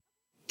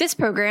This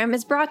program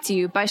is brought to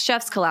you by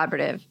Chefs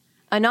Collaborative,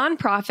 a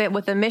nonprofit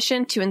with a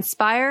mission to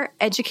inspire,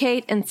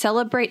 educate, and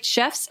celebrate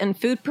chefs and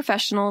food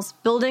professionals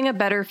building a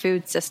better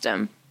food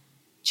system.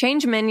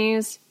 Change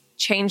menus,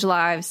 change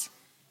lives.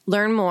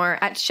 Learn more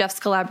at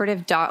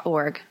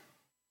chefscollaborative.org.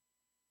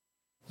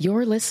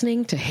 You're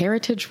listening to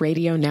Heritage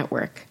Radio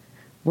Network.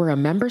 We're a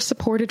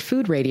member-supported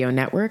food radio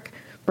network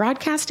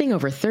broadcasting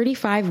over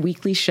 35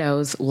 weekly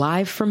shows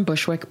live from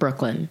Bushwick,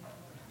 Brooklyn.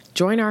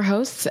 Join our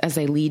hosts as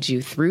they lead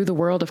you through the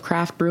world of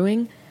craft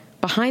brewing,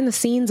 behind the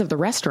scenes of the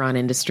restaurant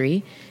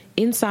industry,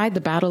 inside the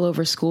battle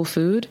over school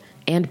food,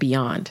 and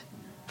beyond.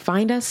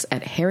 Find us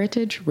at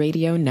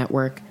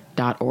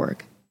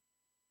heritageradionetwork.org.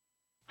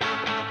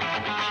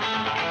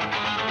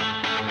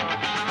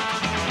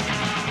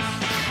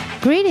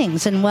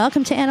 Greetings and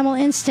welcome to Animal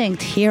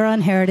Instinct here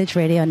on Heritage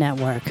Radio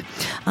Network.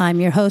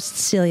 I'm your host,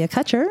 Celia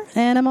Kutcher,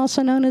 and I'm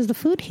also known as the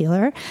Food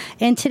Healer.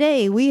 And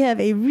today we have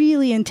a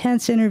really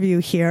intense interview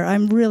here.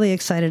 I'm really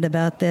excited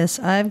about this.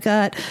 I've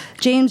got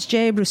James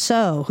J.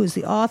 Brousseau, who's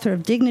the author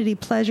of Dignity,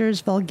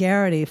 Pleasures,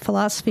 Vulgarity,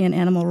 Philosophy, and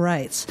Animal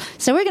Rights.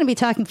 So we're going to be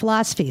talking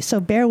philosophy, so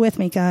bear with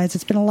me, guys.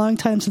 It's been a long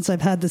time since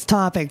I've had this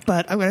topic,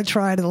 but I'm going to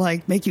try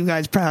to make you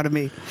guys proud of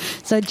me.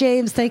 So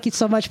James, thank you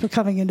so much for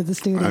coming into the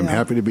studio. I'm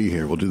happy to be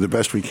here. We'll do the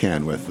best we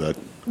can with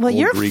well,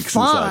 you're Greeks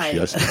fine.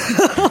 and such.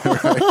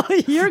 Yes.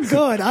 Right. You're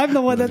good. I'm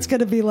the one that's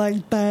going to be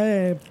like,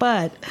 babe.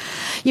 But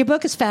your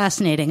book is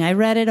fascinating. I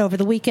read it over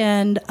the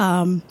weekend.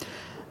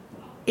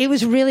 It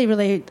was really,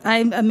 really,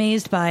 I'm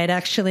amazed by it,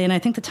 actually, and I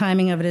think the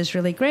timing of it is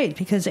really great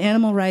because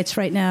animal rights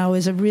right now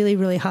is a really,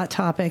 really hot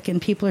topic,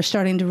 and people are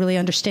starting to really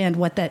understand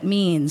what that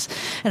means.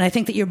 And I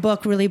think that your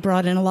book really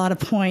brought in a lot of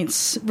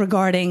points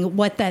regarding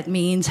what that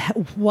means,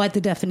 what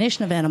the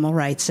definition of animal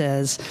rights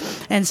is.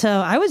 And so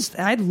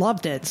I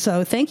loved it.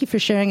 So thank you for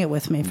sharing it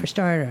with me, for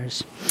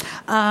starters.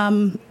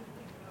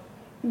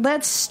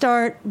 Let's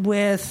start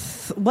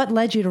with what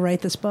led you to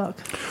write this book.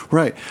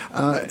 Right.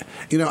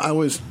 I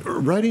was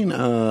writing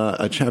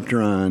a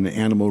chapter on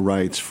animal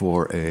rights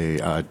for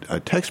a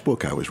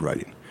textbook I was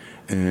writing.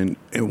 And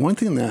one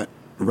thing that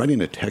writing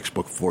a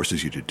textbook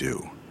forces you to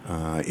do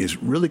is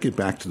really get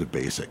back to the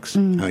basics.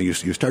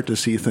 You start to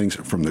see things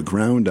from the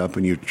ground up,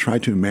 and you try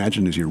to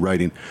imagine as you're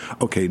writing,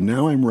 okay,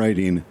 now I'm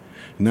writing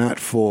not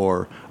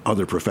for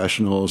other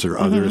professionals or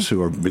others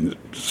who have been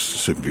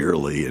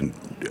severely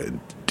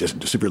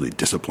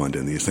disciplined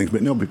in these things,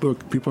 but no,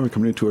 people are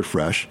coming into it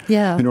fresh,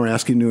 and are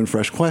asking new and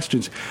fresh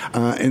questions,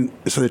 and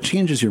so it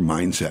changes your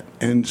mindset.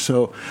 And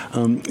so,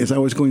 as I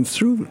was going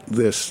through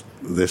this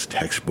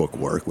textbook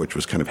work, which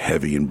was kind of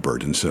heavy and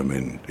burdensome,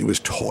 and it was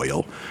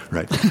toil,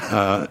 right?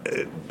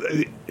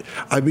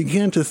 I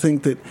began to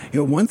think that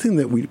one thing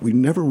that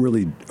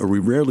we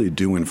rarely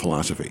do in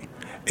philosophy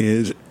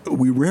is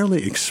we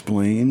rarely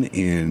explain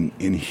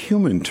in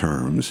human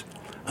terms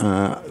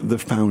the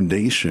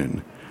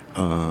foundation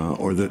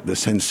or the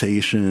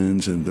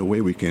sensations and the way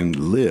we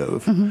can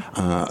live,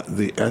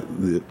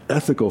 the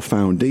ethical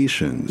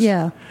foundations,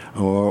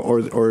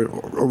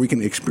 or we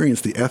can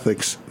experience the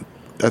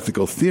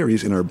ethical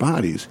theories in our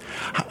bodies.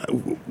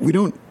 We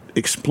don't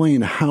explain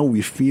how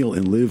we feel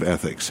and live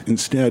ethics.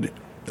 Instead,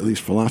 at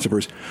least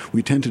philosophers,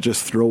 we tend to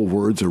just throw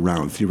words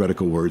around,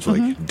 theoretical words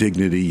like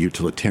dignity,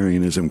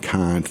 utilitarianism,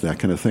 Kant, that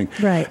kind of thing,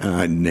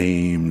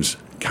 names,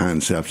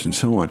 concepts, and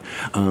so on.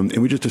 And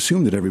we just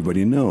assume that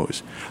everybody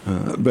knows.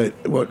 But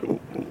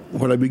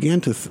what I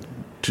began to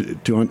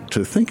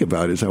think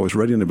about as I was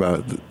writing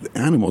about the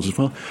animals as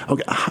well,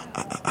 okay,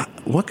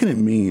 what can it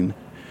mean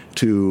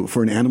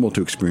for an animal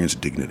to experience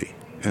dignity?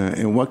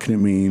 And what can it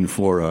mean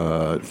for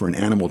an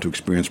animal to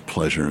experience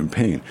pleasure and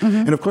pain?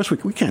 And of course,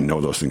 we can't know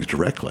those things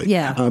directly.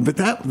 But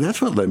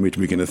that's what led me to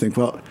begin to think,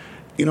 well,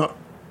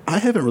 I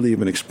haven't really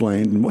even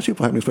explained, and most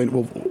people haven't explained,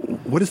 well,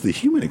 what is the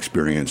human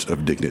experience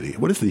of dignity?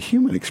 What is the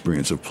human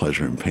experience of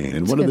pleasure and pain?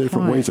 And what are the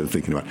different ways of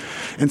thinking about it?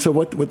 And so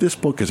what this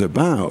book is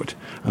about,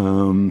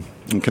 and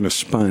kind of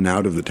spun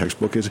out of the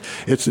textbook, is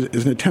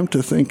an attempt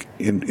to think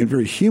in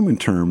very human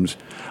terms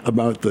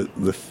about the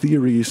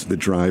theories that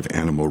drive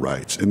animal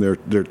rights. And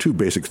there are two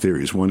basic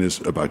theories. One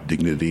is about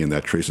dignity, and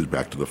that traces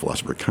back to the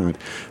philosopher Kant.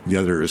 The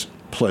other is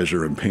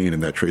pleasure and pain,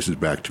 and that traces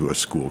back to a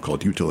school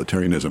called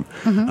utilitarianism.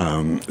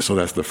 So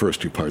that's the first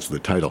two parts of the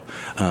title.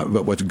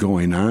 But what's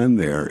going on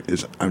there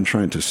is I'm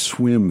trying to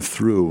swim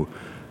through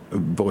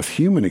both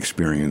human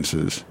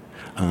experiences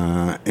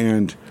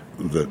and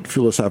the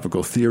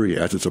philosophical theory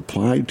as it's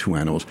applied to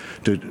animals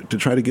to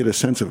try to get a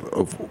sense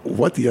of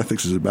what the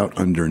ethics is about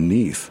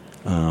underneath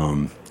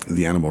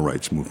the animal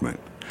rights movement.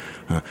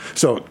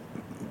 So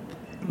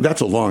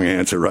that's a long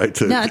answer, right?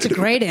 No, it's a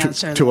great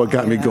answer. To what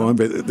got me going,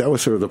 but that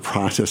was sort of the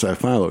process I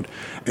followed.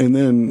 And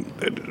then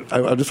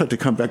I'd just like to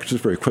come back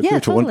just very quickly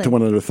to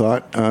one other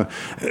thought.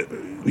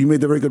 You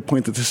made the very good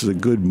point that this is a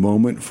good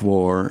moment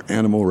for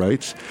animal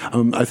rights.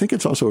 I think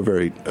it's also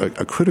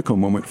a critical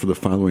moment for the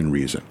following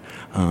reason.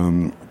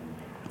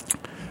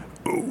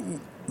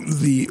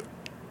 The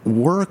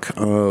work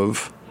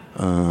of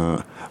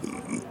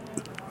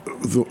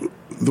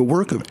the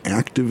work of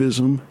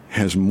activism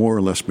has more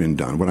or less been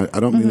done. I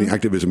don't mean the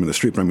activism in the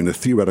street, but I mean the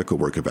theoretical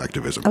work of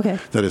activism. Okay.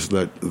 That is,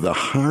 the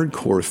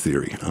hardcore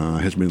theory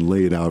has been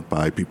laid out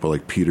by people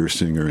like Peter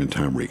Singer and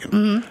Tom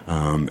Regan.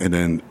 And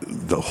then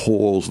the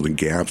holes, the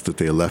gaps that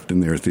they left in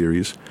their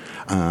theories,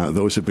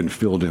 those have been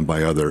filled in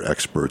by other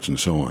experts and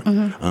so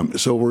on.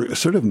 So we're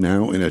sort of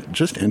now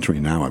just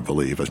entering now, I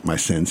believe, as my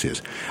sense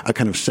is, a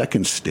kind of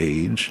second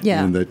stage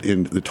in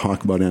the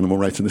talk about animal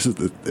rights. And this is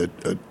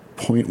the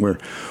point where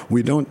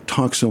we don't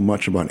talk so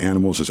much about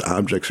animals as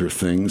objects or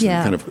things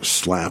and kind of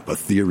slap a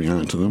theory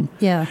onto them.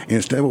 And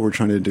instead what we're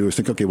trying to do is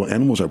think, okay, well,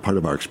 animals are part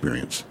of our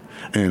experience.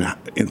 And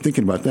in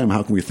thinking about them,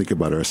 how can we think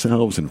about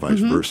ourselves and vice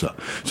versa?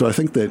 So I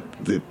think that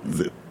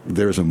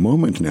there's a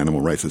moment in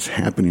animal rights that's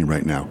happening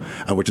right now,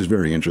 which is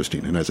very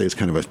interesting. And I say it's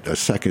kind of a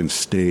second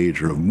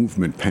stage or a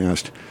movement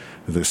past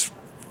this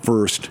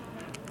first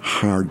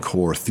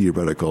hardcore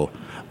theoretical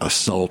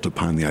assault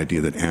upon the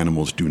idea that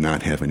animals do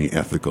not have any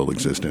ethical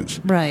existence.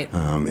 Right.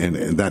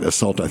 And that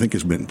assault, I think,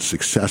 has been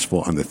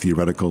successful on the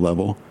theoretical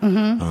level.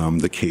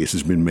 The case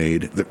has been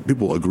made that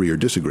people agree or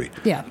disagree.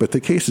 But the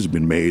case has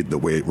been made the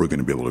way we're going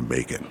to be able to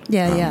make it.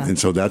 And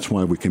so that's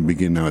why we can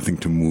begin now, I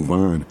think, to move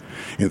on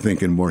and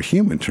think in more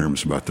human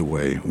terms about the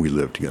way we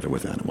live together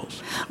with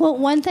animals. Well,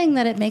 one thing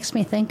that it makes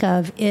me think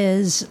of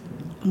is,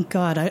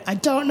 God, I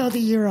don't know the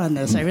year on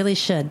this. I really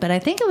should. But I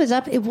think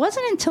it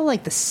wasn't until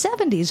like the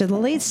 70s or the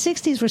late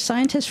 60s where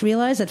scientists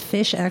realized that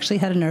fish actually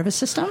had a nervous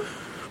system.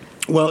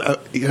 Well,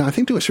 I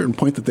think to a certain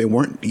point that they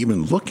weren't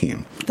even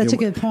looking. That's a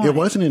good point. It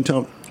wasn't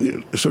until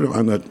sort of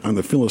on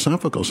the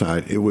philosophical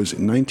side, it was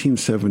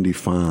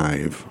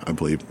 1975, I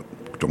believe,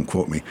 don't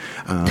quote me,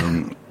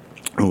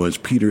 was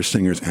Peter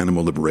Singer's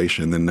Animal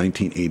Liberation. Then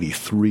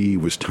 1983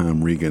 was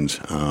Tom Regan's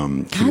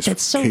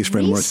case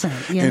framework.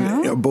 Recent,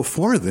 and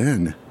before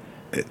then,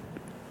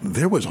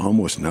 there was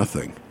almost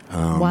nothing.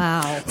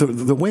 Wow.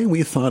 The way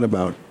we thought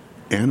about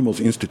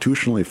animals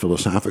institutionally,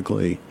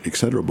 philosophically, et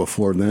cetera,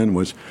 before then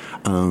was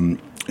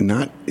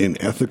not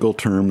in ethical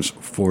terms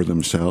for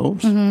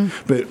themselves,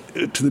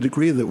 but to the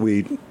degree that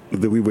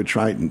we would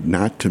try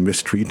not to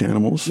mistreat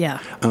animals.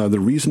 The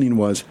reasoning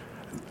was,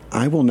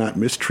 I will not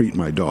mistreat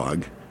my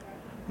dog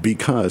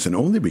because, and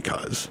only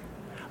because,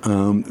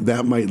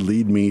 that might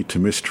lead me to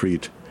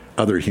mistreat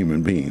other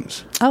human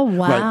beings. Oh,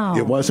 wow. Right?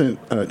 It wasn't,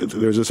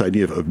 there's this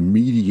idea of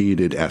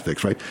mediated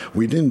ethics, right?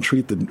 We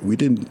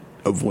didn't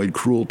avoid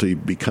cruelty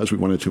because we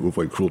wanted to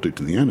avoid cruelty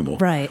to the animal.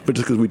 Right. But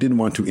just because we didn't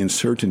want to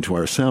insert into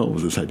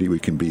ourselves this idea we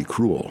can be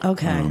cruel.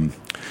 Okay.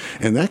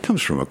 And that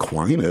comes from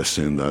Aquinas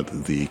in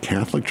the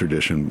Catholic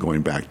tradition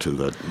going back to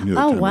the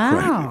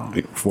wow.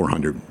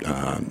 400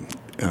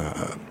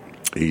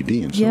 AD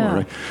and so on,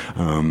 right?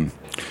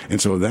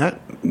 And so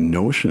that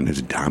notion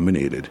has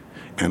dominated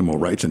animal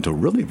rights until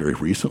really very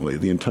recently.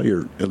 The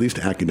entire, at least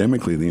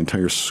academically, the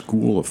entire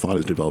school of thought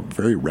has developed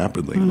very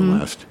rapidly in the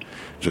last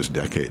just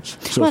decades.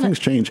 So things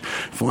change.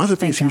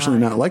 Philosophy is usually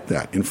not like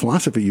that. In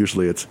philosophy,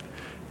 usually it's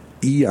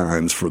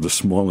eons for the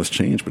smallest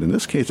change, but in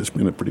this case, it's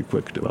been a pretty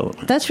quick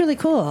development. That's really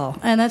cool,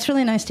 and that's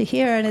really nice to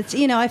hear. And it's,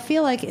 I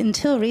feel like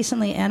until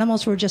recently,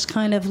 animals were just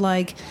kind of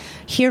like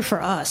here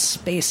for us,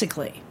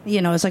 basically.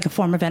 It's like a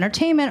form of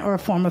entertainment or a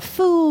form of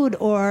food,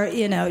 or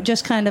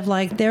just kind of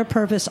like their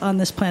purpose on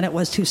this planet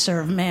was to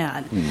serve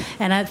man.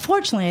 And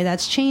unfortunately,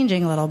 that's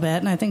changing a little bit,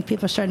 and I think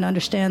people are starting to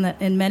understand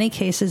that in many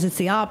cases, it's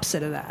the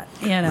opposite of that.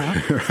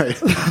 Right.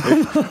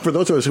 For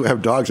those of us who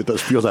have dogs, it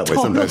does feel that way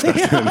sometimes.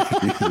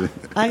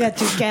 I got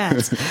 2 cats.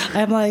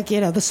 I'm like,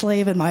 the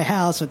slave in my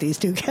house with these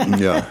 2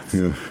 cats. Yeah.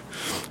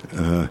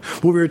 Well,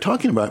 we were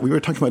talking about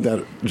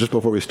that just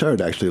before we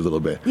started, actually, a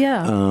little bit.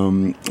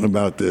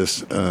 About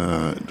this.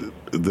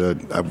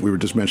 We were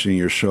just mentioning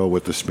your show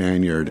with the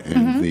Spaniard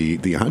and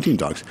the hunting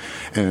dogs,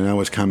 and I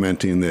was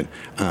commenting that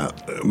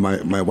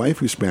my wife,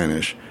 who's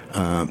Spanish,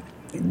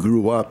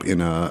 grew up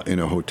in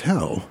a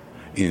hotel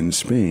in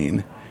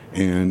Spain.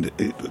 And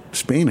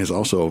Spain has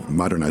also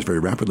modernized very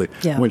rapidly.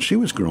 When she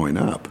was growing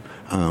up,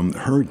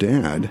 her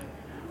dad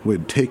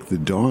would take the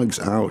dogs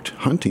out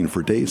hunting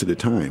for days at a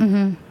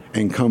time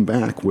and come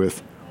back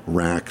with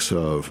racks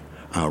of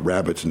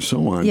rabbits and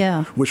so on,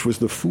 which was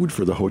the food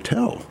for the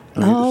hotel.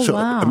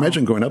 Wow.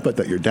 Imagine growing up like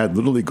that. Your dad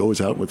literally goes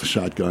out with a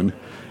shotgun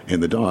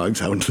and the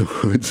dogs out into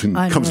the woods and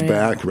comes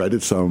back right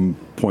at some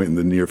point in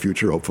the near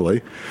future,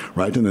 hopefully,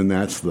 right? And then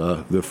that's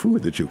the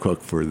food that you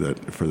cook for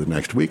the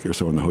next week or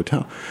so in the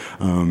hotel.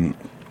 And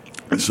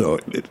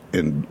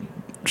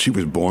she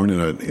was born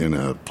in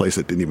a place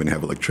that didn't even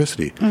have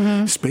electricity.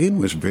 Spain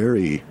was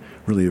really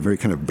a very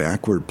kind of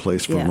backward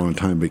place for a long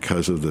time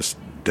because of this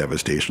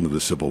devastation of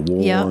the Civil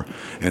War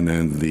and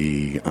then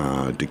the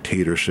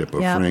dictatorship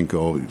of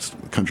Franco.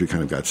 The country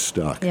kind of got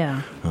stuck.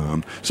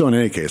 So in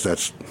any case,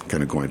 that's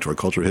kind of going to our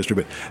cultural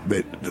history.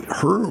 But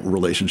her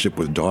relationship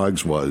with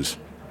dogs was,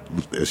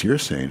 as you're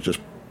saying,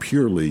 just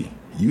purely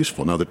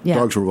useful. Now, the Yeah.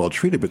 dogs were well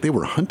treated, but they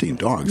were hunting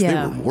dogs.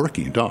 Yeah. They were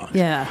working dogs.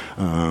 Yeah.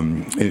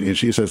 And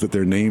she says that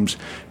their names,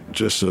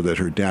 just so that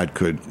her dad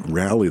could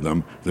rally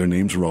them, their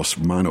names were all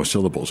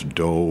monosyllables: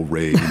 Do,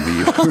 Ray,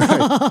 Me.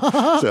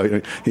 Right?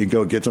 So he'd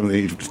go get something,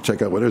 he'd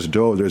check out, well, there's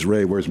Do, there's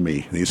Ray, where's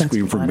Me? And he'd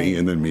scream for funny. Me,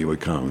 and then Me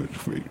would come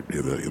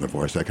in the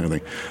forest, that kind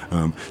of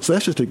thing. So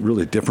that's just a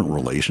really different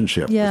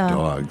relationship Yeah. with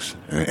dogs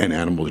and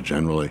animals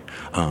generally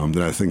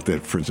that I think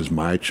that, for instance,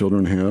 my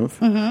children have,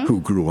 Mm-hmm.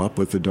 who grew up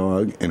with the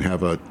dog and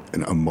have an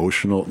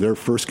emotional, their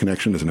first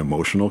connection is an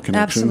emotional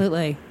connection.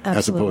 Absolutely.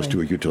 As opposed to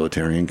Absolutely. a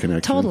utilitarian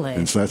connection. Totally.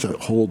 And so that's a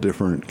whole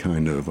different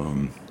kind of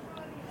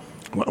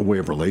way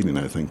of relating,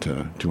 I think,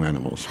 to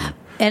animals.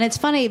 And it's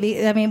funny.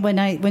 I mean,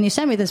 when you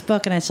sent me this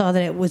book and I saw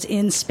that it was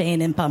in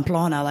Spain, in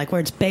Pamplona, like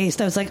where it's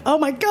based, I was like, oh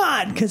my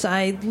God, because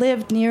I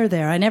lived near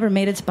there. I never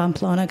made it to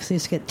Pamplona because I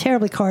used to get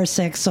terribly car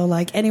sick. So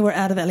like anywhere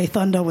out of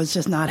Elizondo was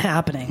just not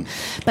happening.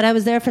 But I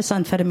was there for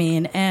San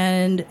Fermin,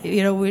 and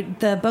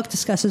the book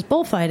discusses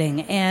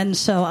bullfighting, and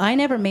so I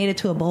never made it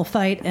to a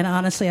bullfight. And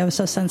honestly, I was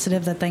so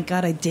sensitive that thank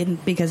God I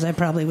didn't, because I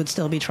probably would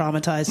still be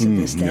traumatized to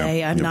this day.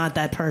 Yeah, I'm yeah. not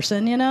that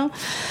person,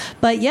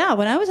 But yeah,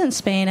 when I was in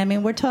Spain, I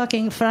mean, we're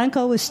talking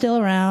Franco was still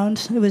around.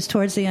 It was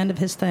towards the end of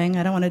his thing.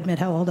 I don't want to admit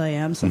how old I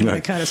am, so I'm going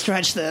to kind of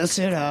stretch this,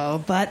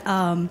 But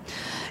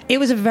it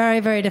was a very,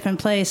 very different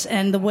place.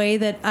 And the way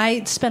that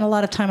I spent a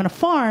lot of time on a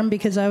farm,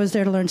 because I was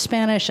there to learn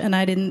Spanish, and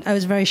I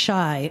was very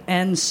shy.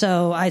 And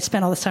so I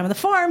spent all this time on the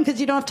farm because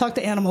you don't have to talk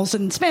to animals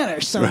in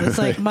Spanish. So it's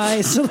like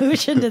my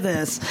solution to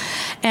this.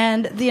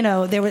 And,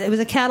 it was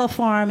a cattle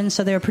farm, and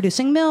so they were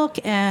producing milk,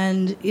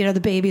 and,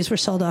 the babies were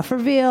sold off for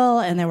veal,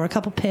 and there were a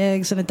couple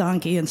pigs and a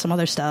donkey and some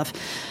other stuff.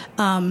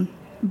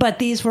 But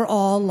these were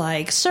all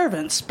like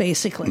servants,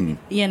 basically,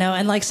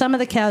 and like some of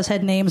the cows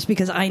had names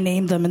because I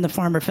named them, and the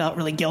farmer felt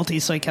really guilty,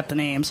 so he kept the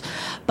names.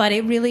 But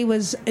it really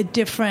was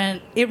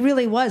it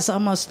really was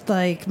almost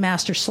like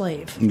master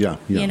slave. Yeah.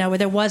 Where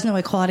there was no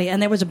equality.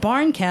 And there was a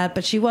barn cat,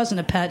 but she wasn't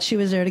a pet. She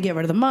was there to get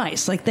rid of the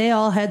mice. Like they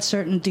all had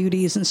certain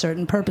duties and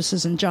certain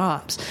purposes and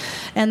jobs.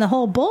 And the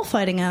whole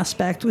bullfighting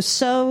aspect was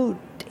so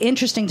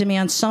interesting to me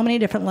on so many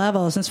different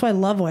levels. That's why I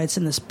love why it's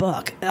in this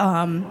book,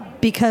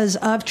 because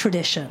of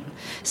tradition.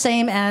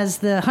 Same as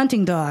the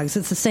hunting dogs.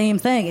 It's the same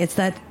thing. It's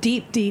that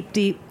deep, deep,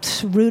 deep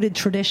rooted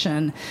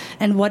tradition,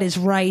 and what is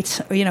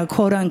right,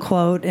 quote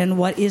unquote, and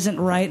what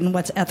isn't right, and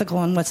what's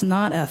ethical and what's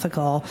not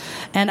ethical.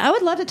 And I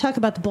would love to talk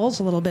about the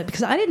bulls a little bit,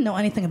 because I didn't know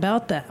anything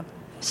about them.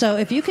 So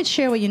if you could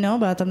share what you know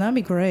about them, that'd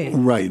be great.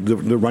 Right, the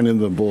running of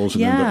the bulls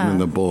and Yeah. then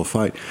the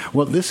bullfight.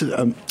 Well, this is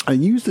I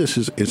use this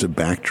as a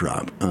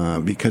backdrop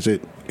because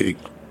it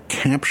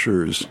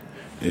captures,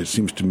 it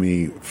seems to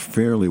me,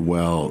 fairly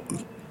well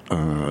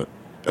a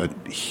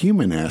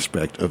human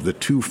aspect of the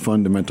two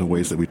fundamental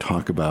ways that we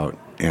talk about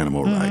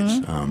animal rights.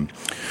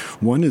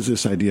 One is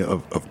this idea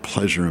of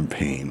pleasure and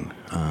pain.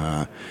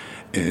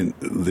 And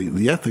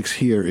the ethics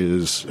here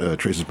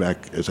traces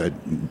back, as I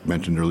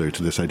mentioned earlier,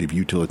 to this idea of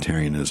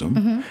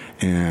utilitarianism.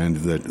 And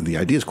the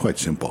idea is quite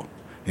simple.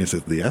 It's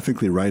that the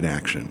ethically right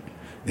action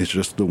is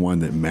just the one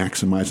that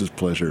maximizes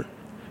pleasure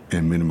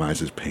and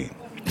minimizes pain.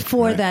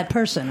 For that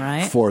person,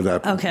 right? For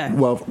that. Okay.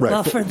 Well, right.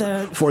 Well,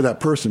 for that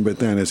person, but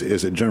then as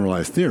a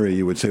generalized theory,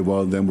 you would say,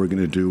 well, then we're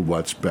going to do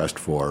what's best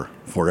for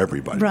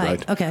everybody.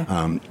 Right. Okay.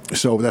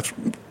 So that's...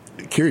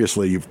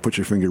 Curiously, you've put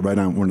your finger right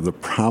on one of the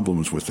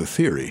problems with the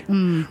theory,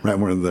 right?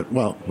 One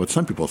of what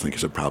some people think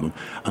is a problem,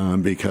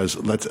 because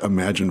let's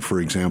imagine,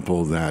 for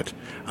example, that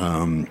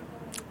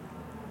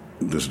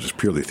this is just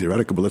purely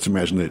theoretical, but let's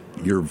imagine that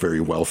you're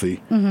very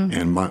wealthy,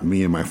 and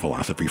me and my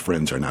philosophy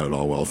friends are not at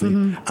all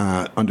wealthy.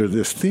 Under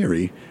this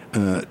theory,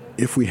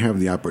 if we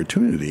have the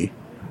opportunity,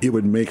 it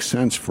would make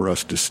sense for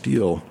us to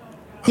steal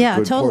a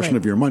good portion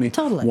of your money.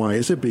 Totally. Why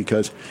is it?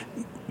 Because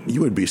you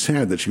would be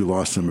sad that you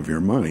lost some of your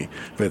money,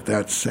 but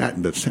that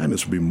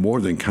sadness would be more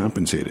than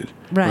compensated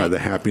by the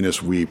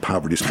happiness we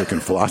poverty-stricken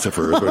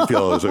philosophers would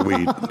feel as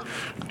we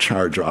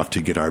charge off to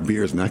get our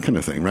beers and that kind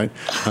of thing, right?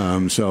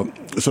 So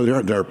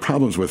there are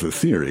problems with the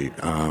theory,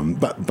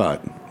 but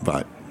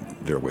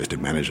there are ways to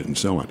manage it and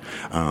so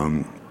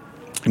on.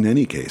 In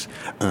any case,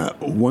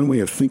 one way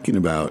of thinking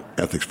about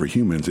ethics for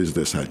humans is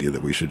this idea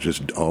that we should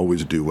just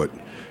always do what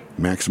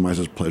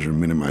maximizes pleasure,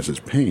 minimizes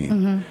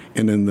pain.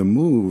 And then the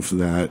move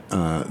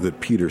that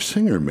Peter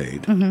Singer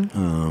made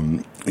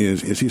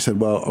is he said,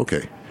 well,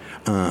 okay,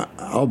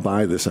 I'll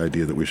buy this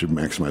idea that we should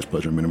maximize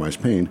pleasure, minimize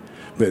pain,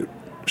 but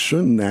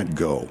shouldn't that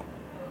go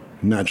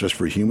not just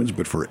for humans,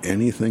 but for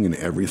anything and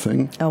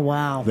everything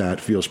that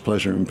feels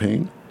pleasure and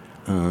pain?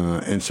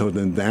 And so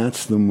then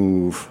that's the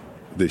move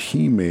that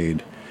he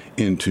made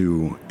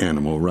into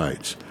animal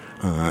rights.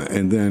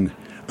 And then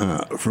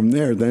from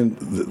there, then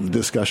the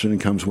discussion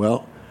comes,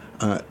 well,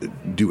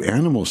 do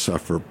animals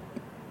suffer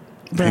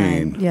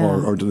pain,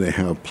 or do they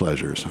have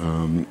pleasures?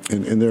 And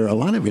there are a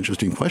lot of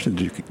interesting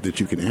questions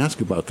that you can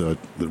ask about the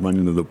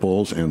running of the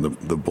bulls and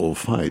the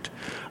bullfight.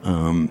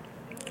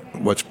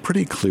 What's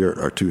pretty clear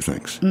are two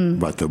things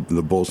about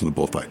the bulls and the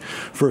bullfight.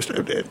 First,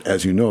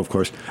 as you know, of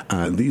course,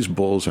 these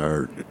bulls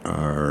are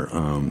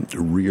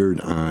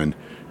reared on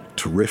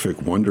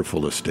terrific,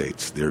 wonderful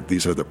estates.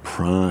 These are the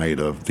pride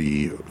of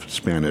the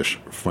Spanish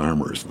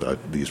farmers,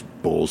 these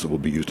bulls that will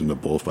be used in the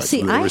bullfight.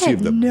 See, so they I receive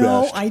had the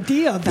no best.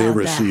 idea about They that.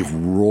 receive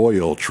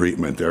royal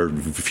treatment. There are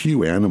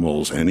few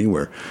animals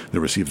anywhere that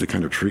receive the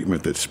kind of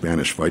treatment that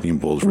Spanish fighting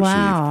bulls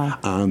Wow.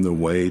 receive on the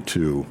way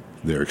to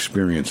their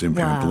experience in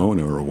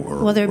Pamplona or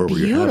Well, they're wherever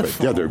you have it.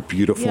 beautiful. Yeah, they're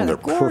beautiful. Yeah, they're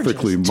they're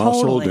perfectly gorgeous.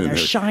 muscled. Totally. And They're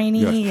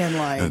shiny and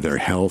like- their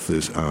health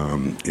is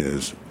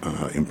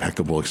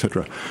impeccable,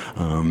 etc.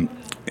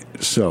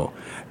 So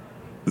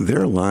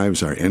their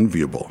lives are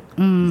enviable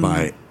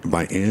by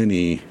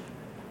any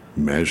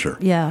measure.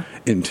 Yeah.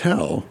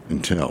 Until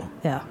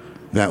Yeah.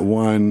 that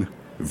one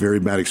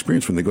very bad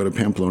experience when they go to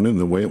Pamplona, and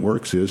the way it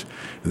works is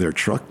they're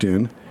trucked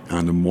in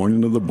on the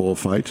morning of the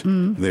bullfight.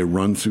 They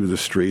run through the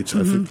streets.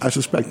 I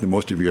suspect that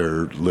most of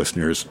your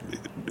listeners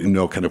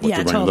know kind of what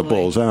the running of the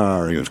totally. bulls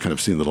are. Kind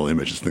of seen little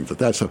images, things like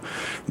that. So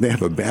they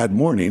have a bad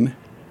morning,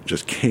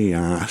 just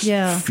chaos,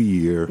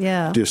 fear,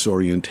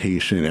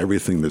 disorientation,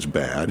 everything that's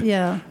bad.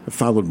 Yeah.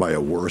 Followed by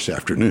a worse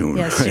afternoon.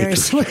 Yeah, right?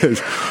 seriously.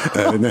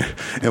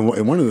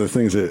 And one of the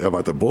things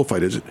about the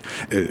bullfight is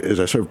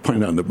I sort of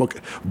pointed out in the book,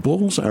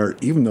 bulls are,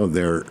 even though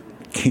they're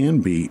can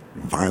be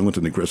violent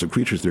and aggressive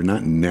creatures, they're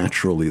not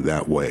naturally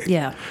that way.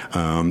 Yeah.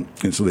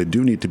 And so they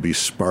do need to be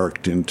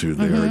sparked into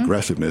their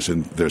aggressiveness.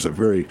 And there's a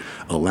very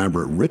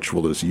elaborate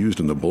ritual that's used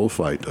in the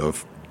bullfight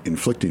of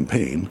inflicting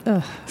pain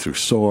through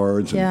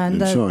swords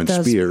and so on,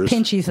 those spears.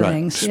 pinchy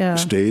things. Right,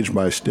 stage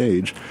by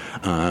stage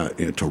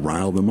to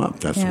rile them up.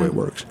 That's the way it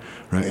works.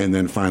 Right? And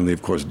then finally,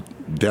 of course,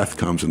 death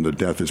comes, and the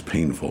death is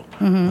painful.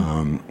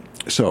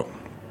 So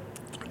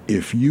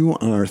if you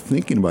are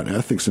thinking about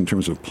ethics in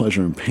terms of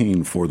pleasure and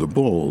pain for the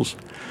bulls,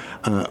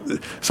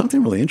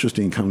 something really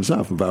interesting comes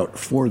up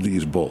for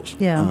these bulls.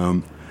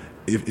 Yeah.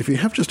 If you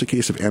have just a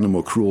case of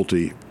animal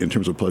cruelty in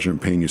terms of pleasure and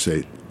pain, you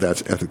say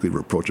that's ethically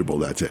reproachable,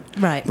 that's it.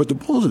 Right. But the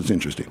bulls, it's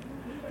interesting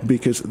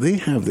because they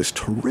have this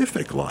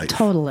terrific life.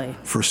 Totally.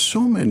 For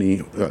so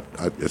many,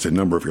 it's a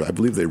number of years. I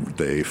believe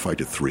they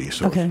fight at 3.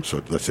 So, Okay.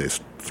 so let's say it's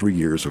 3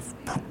 years of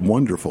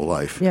wonderful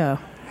life. Yeah.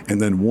 And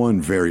then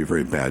one very,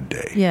 very bad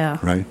day. Yeah.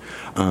 Right?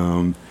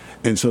 And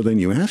so then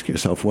you ask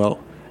yourself, well,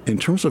 in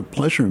terms of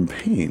pleasure and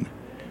pain,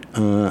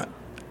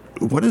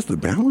 what is the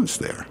balance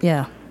there?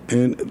 Yeah.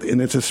 And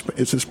it's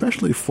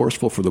especially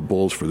forceful for the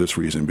bulls for this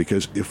reason,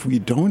 because if we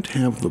don't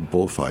have the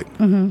bullfight,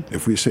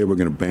 if we say we're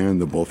going to ban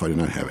the bullfight and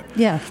not have it,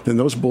 then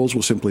those bulls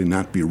will simply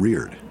not be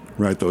reared.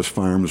 Right, those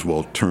farms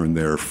will turn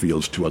their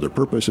fields to other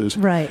purposes,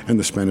 right, and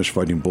the Spanish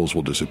fighting bulls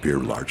will disappear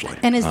largely.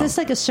 And is this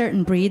like a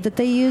certain breed that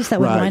they use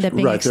that would wind up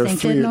being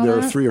extinct? There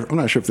are 3. I'm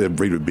not sure if the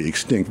breed would be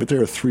extinct, but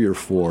there are 3 or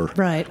 4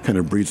 kind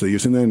of breeds they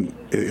use. And then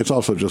it's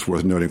also just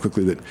worth noting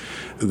quickly that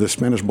the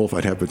Spanish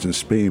bullfight happens in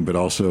Spain, but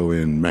also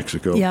in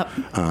Mexico,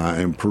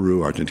 and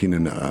Peru, Argentina,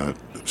 and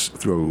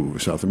through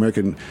South America.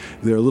 And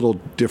there are little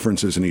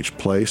differences in each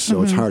place,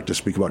 so it's hard to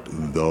speak about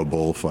the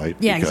bullfight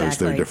because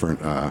they're different.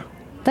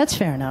 That's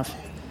fair enough.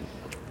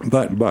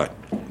 But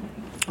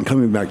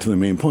coming back to the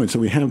main point, so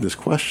we have this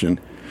question,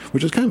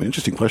 which is kind of an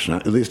interesting question,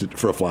 at least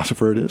for a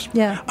philosopher it is.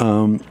 Yeah.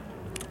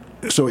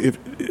 So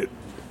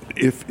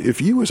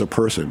if you as a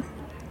person,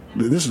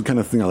 this is the kind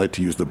of thing I like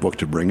to use the book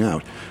to bring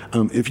out,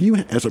 if you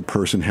as a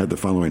person had the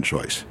following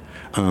choice,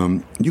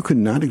 you could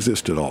not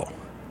exist at all,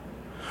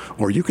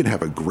 or you could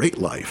have a great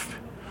life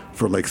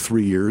for like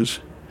 3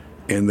 years,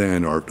 and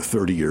then, or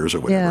 30 years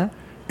or whatever,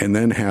 and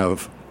then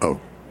have a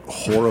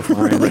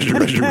horrifying I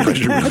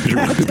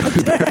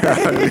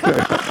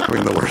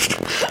mean, the worst.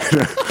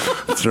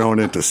 Thrown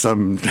into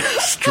some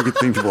street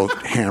thing, people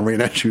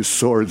hammering at you,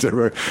 swords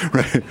everywhere.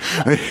 Right?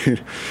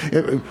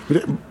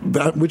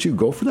 Would you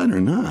go for that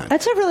or not?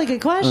 That's a really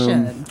good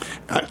question.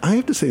 I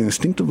have to say,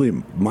 instinctively,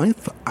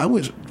 I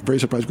was very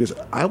surprised because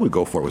I would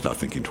go for it without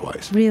thinking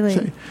twice. Really?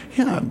 Say,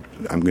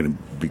 I'm going to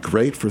be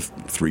great for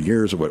 3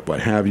 years or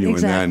what have you,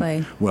 and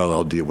then,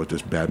 I'll deal with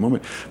this bad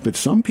moment. But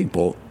some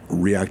people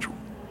react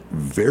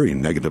very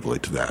negatively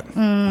to that.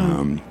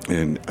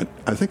 And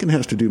I think it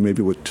has to do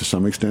maybe to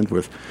some extent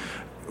with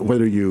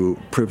whether you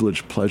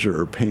privilege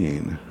pleasure or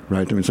pain,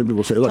 right? I mean, some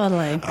people say, look,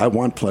 I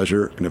want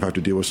pleasure, and if I have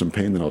to deal with some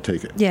pain, then I'll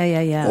take it.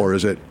 Yeah. Or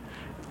is it,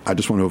 I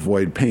just want to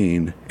avoid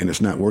pain, and it's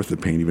not worth the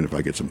pain even if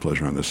I get some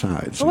pleasure on the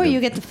side. So or you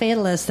get the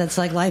fatalist that's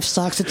like, life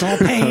sucks, it's all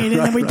pain,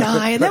 and then we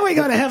die, and then we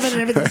go to heaven,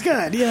 and everything's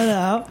good, you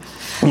know?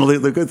 Well,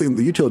 the good thing,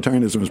 the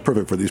utilitarianism is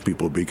perfect for these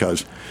people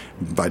because,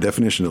 by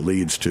definition, it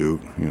leads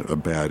to a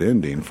bad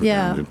ending for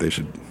them. They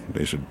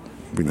should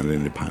bring that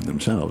ending upon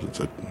themselves.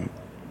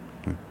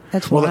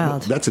 That's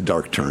wild. That's a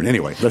dark turn.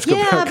 Anyway, let's go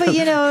back. Yeah,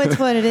 but it's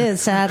what it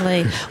is,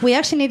 sadly. We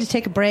actually need to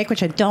take a break,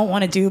 which I don't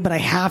want to do, but I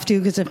have to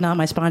because if not,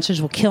 my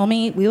sponsors will kill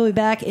me. We will be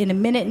back in a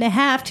minute and a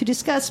half to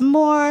discuss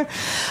more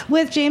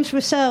with James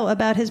Rousseau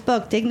about his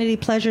book, Dignity,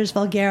 Pleasures,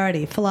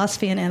 Vulgarity,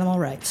 Philosophy and Animal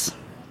Rights.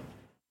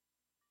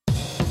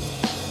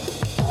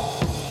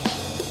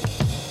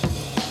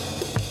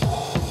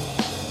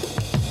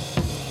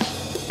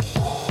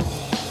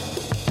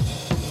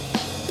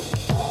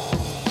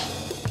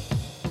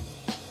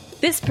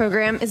 This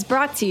program is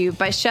brought to you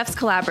by Chefs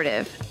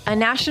Collaborative, a a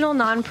national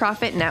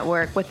nonprofit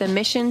network with a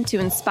mission to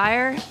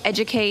inspire,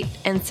 educate,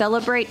 and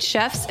celebrate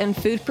chefs and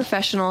food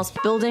professionals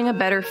building a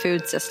better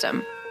food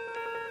system.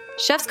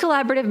 Chefs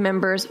Collaborative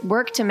members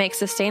work to make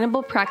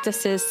sustainable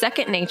practices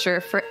second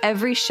nature for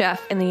every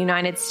chef in the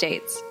United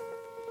States.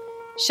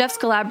 Chefs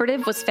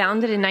Collaborative was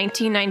founded in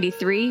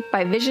 1993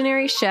 by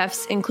visionary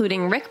chefs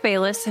including Rick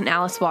Bayless and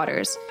Alice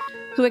Waters,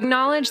 who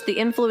acknowledged the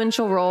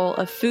influential role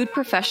of food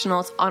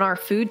professionals on our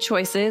food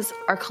choices,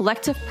 our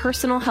collective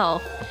personal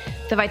health,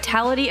 the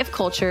vitality of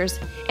cultures,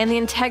 and the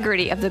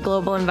integrity of the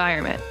global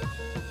environment.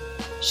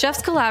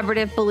 Chefs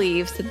Collaborative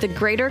believes that the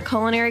greater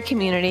culinary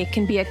community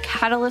can be a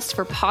catalyst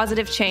for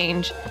positive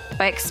change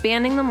by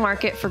expanding the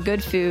market for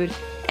good food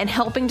and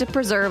helping to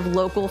preserve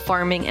local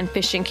farming and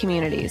fishing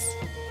communities.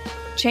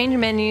 Change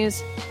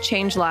menus,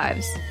 change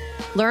lives.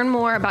 Learn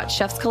more about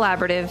Chefs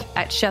Collaborative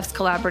at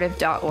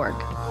chefscollaborative.org.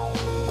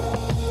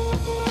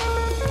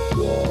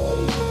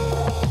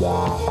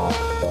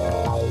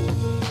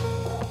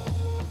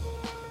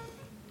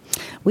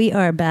 We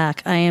are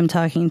back. I am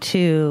talking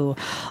to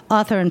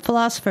author and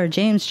philosopher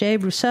James J.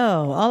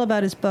 Brousseau, all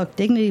about his book,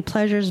 Dignity,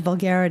 Pleasures,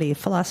 Vulgarity,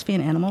 Philosophy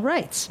and Animal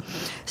Rights.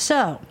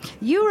 So,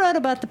 you wrote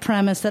about the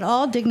premise that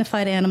all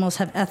dignified animals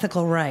have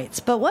ethical rights,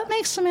 but what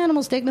makes some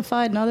animals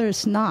dignified and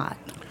others not?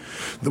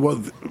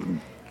 Well,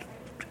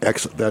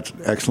 that's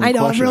an excellent I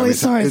know, question. I'm really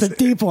sorry. It's a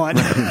deep one.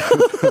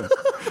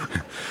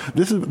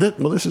 This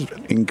is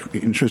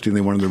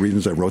interestingly one of the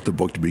reasons I wrote the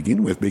book to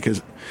begin with,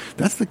 because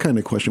that's the kind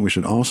of question we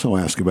should also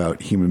ask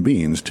about human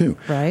beings, too.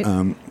 Right.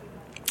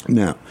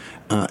 Now,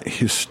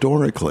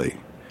 historically,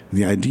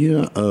 the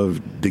idea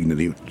of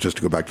dignity, just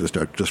to go back to the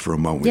start just for a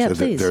moment, we said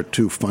that there are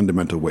two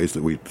fundamental ways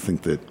that we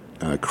think that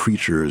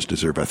creatures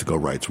deserve ethical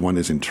rights. One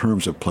is in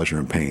terms of pleasure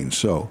and pain.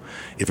 So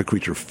if a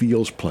creature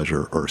feels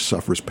pleasure or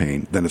suffers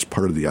pain, then it's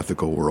part of the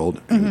ethical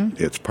world and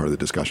it's part of the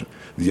discussion.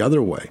 The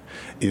other way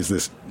is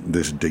this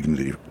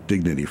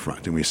dignity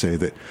front. And we say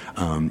that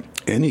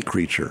any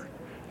creature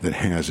that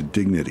has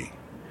dignity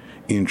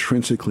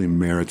intrinsically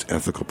merits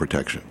ethical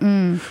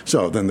protection.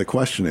 So then the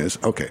question is,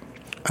 okay,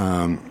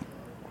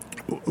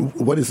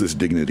 what is this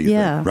dignity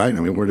thing, right? I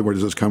mean, where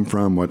does this come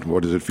from?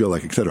 What does it feel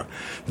like, et cetera?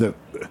 The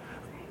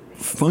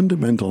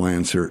fundamental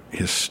answer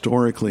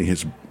historically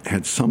has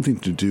had something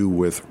to do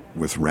with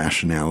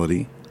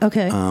rationality.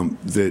 Okay.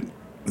 That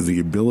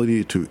the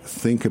ability to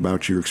think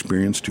about your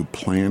experience, to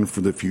plan for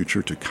the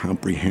future, to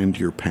comprehend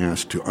your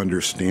past, to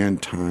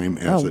understand time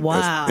as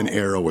an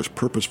arrow, as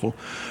purposeful,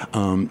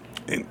 and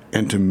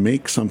to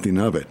make something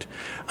of it,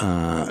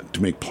 to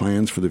make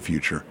plans for the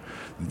future.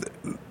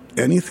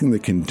 Anything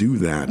that can do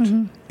that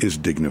is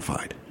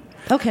dignified.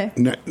 Okay.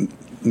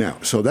 Now,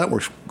 so that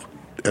works.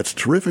 That's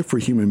terrific for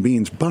human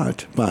beings,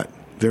 but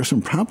there are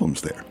some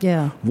problems there.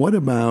 Yeah. What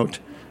about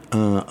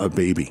a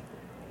baby?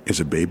 Is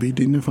a baby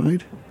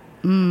dignified?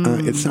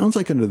 It sounds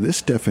like under this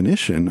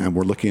definition, and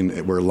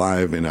we're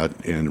live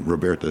in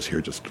Roberta's here,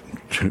 just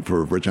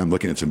for Rich. I'm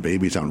looking at some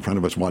babies out in front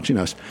of us watching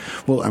us.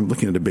 Well, I'm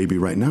looking at a baby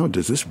right now.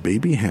 Does this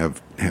baby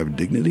have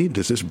dignity?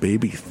 Does this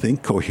baby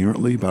think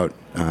coherently about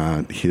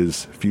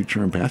his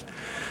future and past?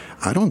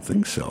 I don't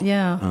think so.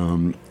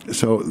 Yeah.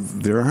 So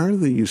there are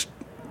these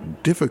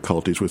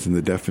difficulties within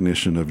the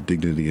definition of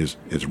dignity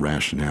is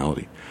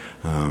rationality.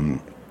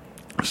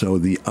 So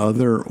the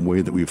other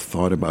way that we've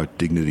thought about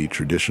dignity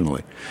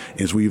traditionally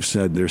is we've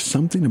said there's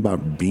something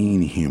about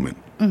being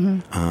human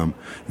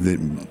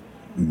that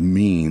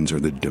means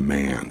or that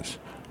demands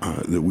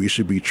that we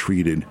should be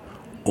treated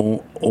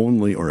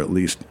only, or at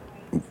least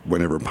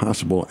whenever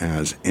possible,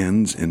 as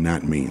ends and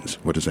not means.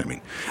 What does that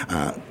mean?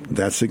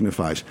 That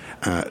signifies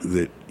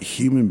that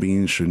human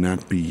beings should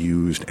not be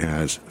used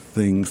as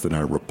things that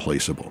are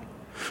replaceable.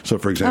 So,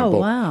 for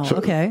example,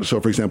 So,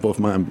 for example, if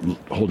I'm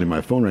holding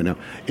my phone right now,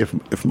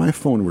 if my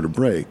phone were to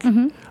break,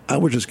 I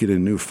would just get a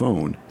new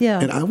phone,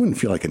 and I wouldn't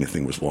feel like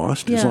anything was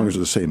lost as long as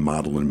it's the same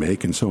model and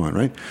make and so on,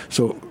 right?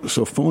 So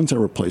phones are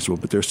replaceable,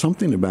 but there's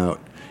something about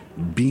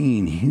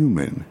being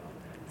human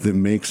that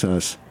makes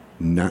us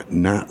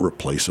not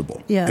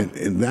replaceable. Yeah.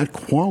 And that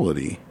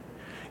quality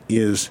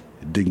is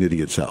dignity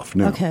itself.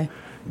 Now,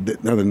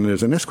 now then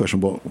there's the next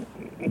question, well,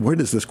 where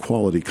does this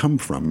quality come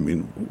from? I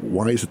mean,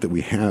 why is it that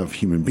we have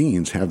human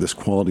beings have this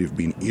quality of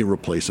being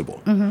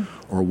irreplaceable?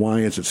 Or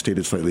why is it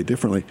stated slightly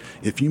differently?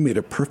 If you made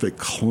a perfect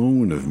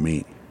clone of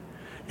me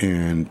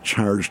and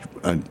charged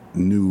a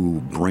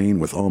new brain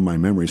with all my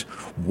memories,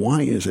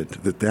 why is it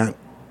that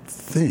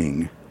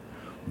thing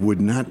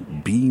would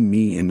not be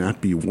me and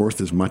not be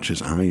worth as much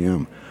as I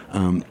am?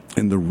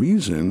 And the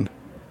reason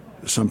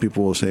some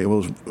people will say,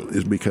 well,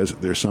 is because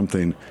there's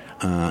something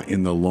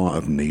in the law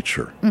of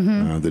nature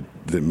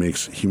that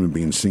makes human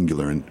beings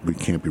singular and we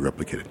can't be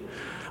replicated.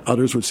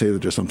 Others would say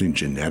that there's something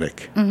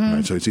genetic,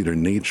 right? So it's either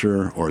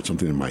nature or it's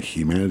something in my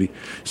humanity.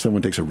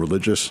 Someone takes a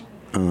religious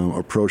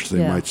approach,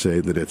 they might say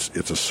that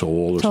it's a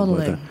soul or something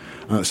like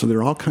that. So there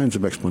are all kinds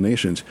of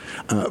explanations.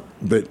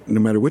 But no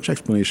matter which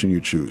explanation you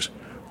choose,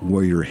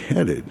 where you're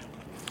headed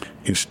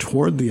is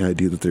toward the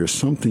idea that there's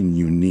something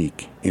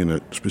unique in a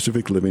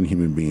specific living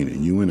human being,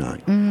 and you and I,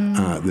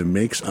 that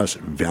makes us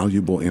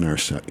valuable in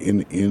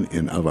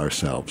and of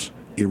ourselves,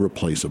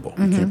 irreplaceable.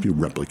 It can't be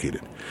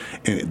replicated.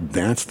 And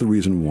that's the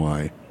reason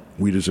why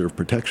we deserve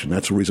protection.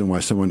 That's the reason why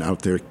someone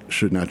out there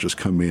should not just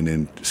come in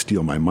and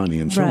steal my money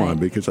and so on,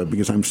 because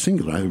I'm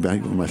singular. I have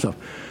value in myself.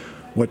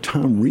 What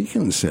Tom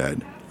Regan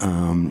said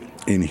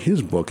in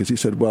his book is he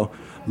said, well,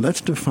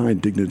 let's define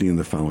dignity in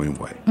the following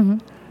way.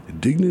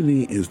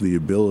 Dignity is the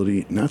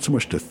ability not so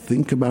much to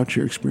think about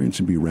your experience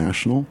and be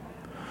rational,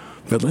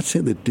 but let's say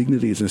that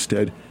dignity is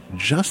instead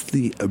just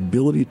the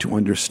ability to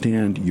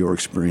understand your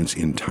experience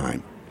in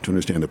time, to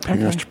understand the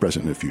past,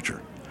 present, and the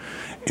future.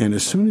 And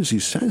as soon as he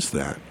says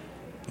that,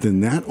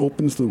 then that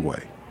opens the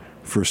way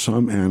for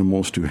some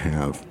animals to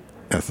have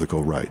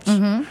ethical rights.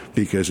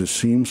 Because it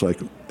seems like,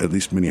 at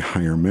least many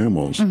higher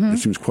mammals, it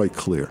seems quite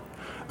clear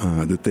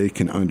that they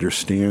can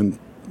understand,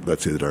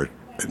 let's say that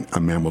a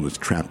mammal that's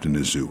trapped in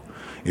a zoo.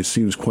 It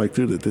seems quite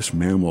clear that this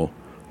mammal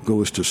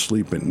goes to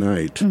sleep at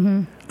night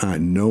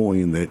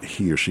knowing that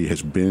he or she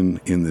has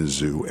been in the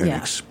zoo and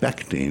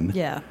expecting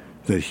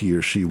that he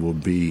or she will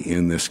be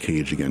in this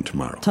cage again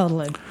tomorrow.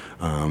 Totally.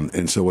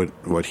 And so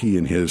what he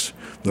and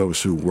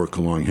those who work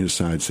along his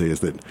side say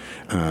is that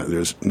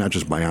there's not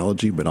just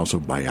biology, but also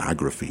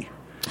biography.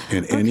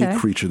 And any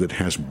creature that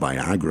has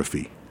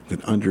biography,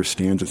 that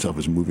understands itself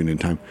as moving in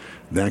time,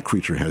 that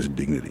creature has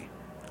dignity.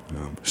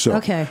 So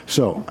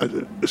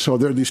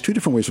there are these two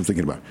different ways of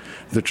thinking about it.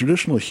 The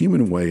traditional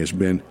human way has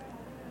been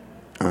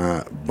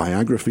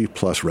biography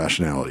plus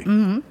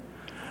rationality.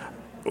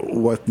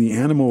 What the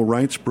animal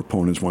rights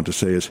proponents want to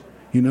say is,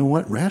 you know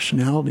what,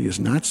 rationality is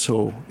not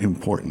so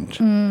important.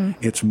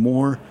 It's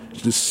more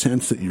the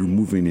sense that you're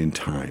moving in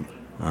time.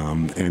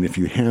 And if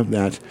you have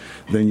that,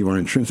 then you are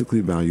intrinsically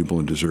valuable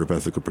and deserve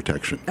ethical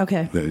protection.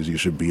 That is, you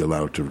should be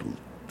allowed to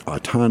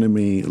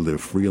autonomy,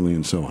 live freely,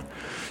 and so on.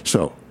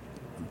 So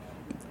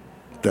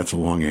that's a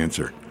long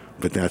answer,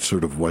 but that's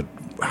sort of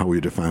how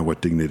we define what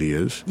dignity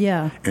is,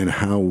 and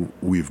how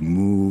we've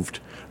moved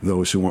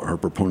those who are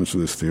proponents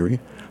of this theory,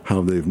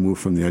 how they've moved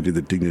from the idea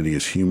that dignity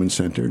is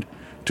human-centered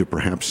to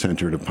perhaps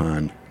centered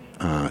upon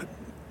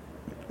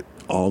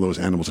all those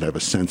animals that have a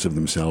sense of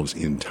themselves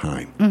in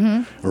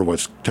time, or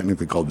what's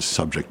technically called the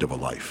subject of a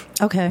life.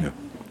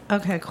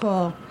 Okay,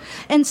 cool.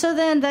 And so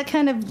then that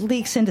kind of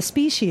leaks into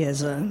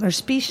speciesism, or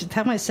species.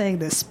 How am I saying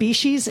this?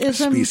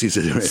 Speciesism?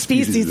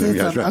 Speciesism.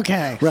 Yes, right.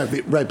 Okay.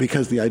 Right,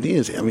 because the idea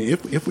is, I mean,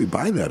 if we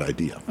buy that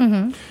idea,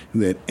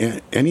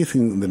 that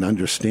anything that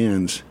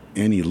understands,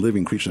 any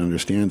living creature that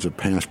understands of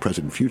past,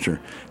 present, and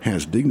future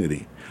has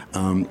dignity,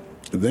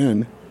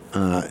 then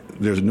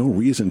there's no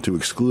reason to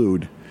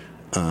exclude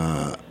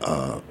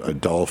a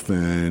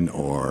dolphin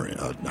or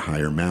a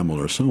higher mammal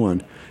or so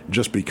on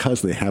just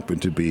because they happen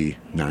to be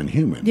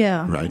non-human.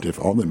 Right? If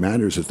all that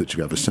matters is that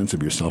you have a sense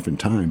of yourself in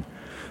time,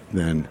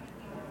 then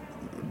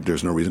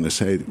there's no reason to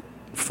say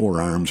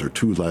 4 arms or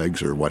 2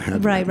 legs or what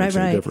have you. That makes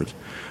any difference.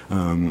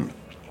 And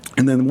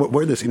then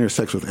where this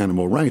intersects with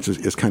animal rights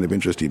is kind of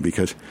interesting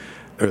because,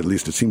 or at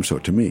least it seems so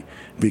to me,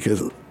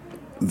 because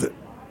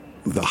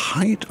the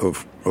height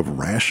of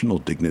rational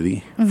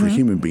dignity for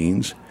human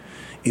beings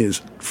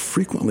is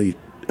frequently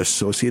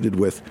associated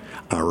with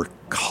our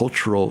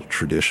cultural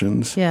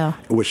traditions,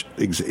 which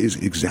is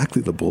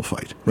exactly the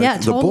bullfight. Right?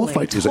 The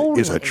bullfight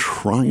is a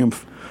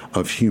triumph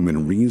of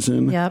human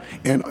reason,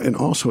 and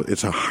also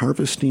it's a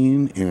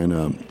harvesting and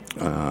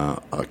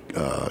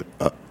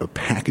a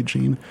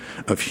packaging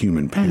of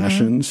human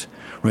passions.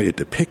 Right? It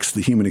depicts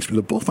the human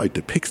experience. The bullfight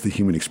depicts the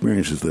human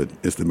experience as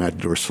the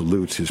matador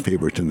salutes his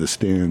favorite in the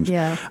stands,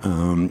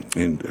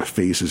 and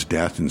faces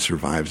death and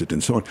survives it,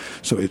 and so on.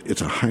 So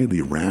it's a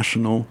highly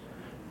rational,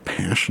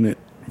 passionate,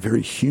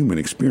 very human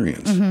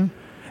experience.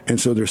 And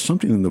so there's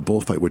something in the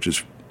bullfight which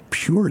is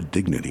pure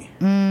dignity.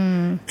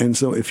 And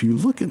so if you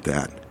look at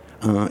that,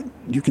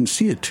 you can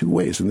see it 2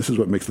 ways, and this is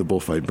what makes the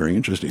bullfight very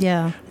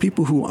interesting.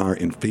 People who are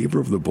in favor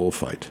of the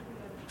bullfight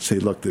say,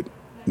 look, that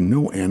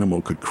no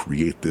animal could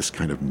create this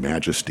kind of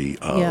majesty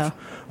of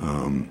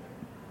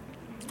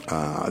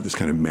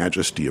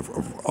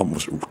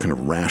almost kind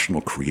of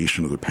rational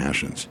creation of the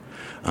passions,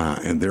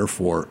 and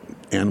therefore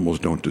animals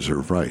don't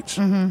deserve rights.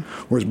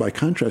 Whereas by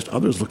contrast,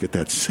 others look at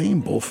that same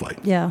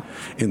bullfight,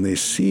 and they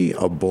see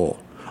a bull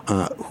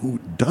who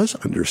does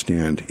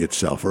understand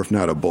itself, or if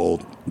not a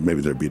bull,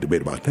 maybe there'd be a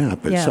debate about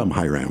that, but some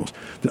higher animals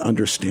that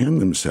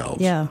understand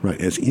themselves,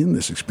 right, as in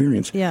this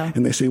experience.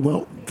 And they say,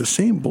 well, the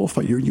same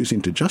bullfight you're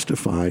using to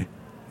justify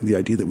the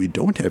idea that we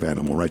don't have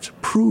animal rights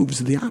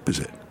proves the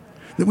opposite.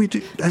 That we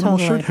do,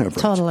 animals should have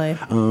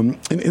rights.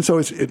 And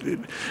so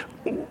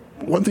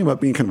one thing about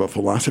being kind of a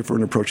philosopher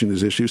and approaching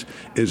these issues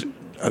is,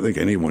 I think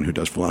anyone who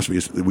does philosophy,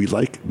 is that we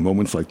like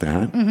moments like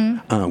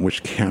that,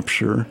 which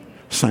capture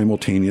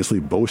simultaneously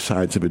both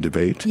sides of a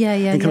debate,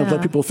 and kind of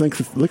let people think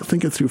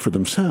it through for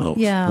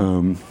themselves,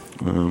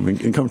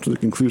 and come to the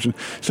conclusion,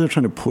 instead of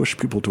trying to push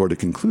people toward a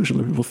conclusion,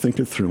 let people think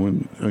it through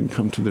and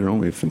come to their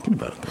own way of thinking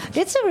about it.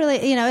 It's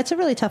a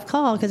really tough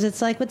call, because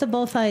it's like with the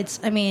bullfights,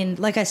 I mean,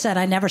 like I said,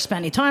 I never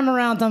spent any time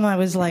around them. I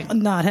was like,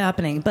 not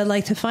happening. But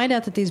like to find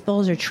out that these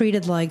bulls are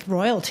treated like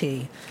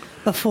royalty,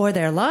 before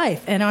their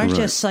life and aren't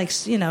Right. just like,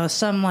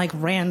 some like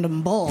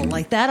random bull.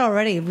 Like that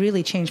already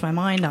really changed my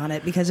mind on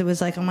it, because it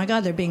was like, oh my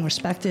God, they're being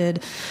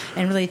respected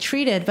and really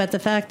treated. But the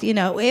fact,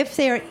 if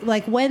they're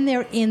like, when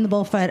they're in the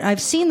bullfight,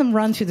 I've seen them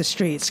run through the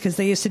streets, because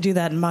they used to do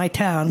that in my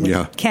town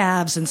with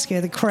calves and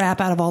scare the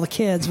crap out of all the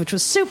kids, which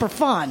was super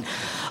fun.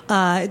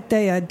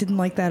 They didn't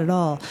like that at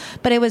all.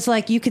 But it was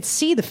like, you could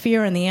see the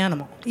fear in the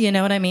animal, you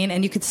know what I mean?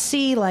 And you could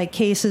see like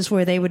cases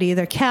where they would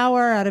either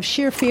cower out of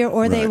sheer fear,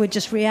 or they would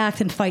just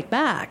react and fight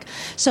back.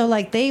 So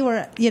like they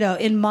were,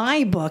 in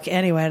my book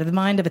anyway, out of the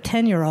mind of a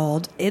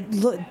 10-year-old,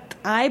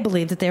 I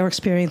believe that they were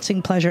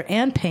experiencing pleasure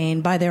and pain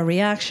by their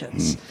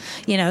reactions.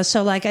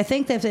 So like I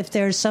think that if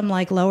there's some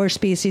like lower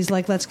species,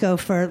 like let's go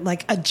for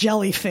like a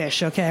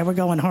jellyfish, okay, we're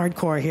going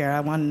hardcore here, I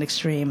want an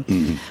extreme,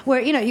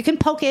 where you can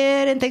poke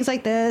it and things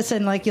like this,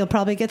 and like you'll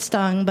probably get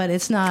stung, but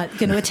it's not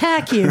going to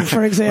attack you,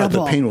 for example.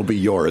 Well, the pain will be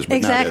yours, but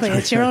exactly, not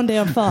it's your own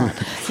damn fault.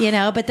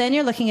 But then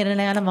you're looking at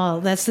an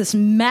animal that's this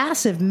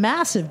massive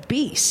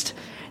beast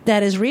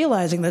that is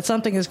realizing that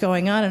something is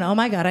going on, and oh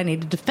my God, I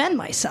need to defend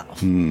myself.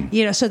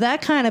 So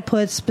that kind of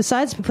puts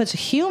a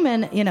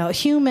human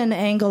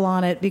angle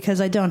on it,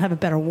 because I don't have a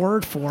better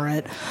word for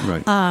it.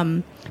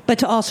 Right. But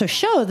to also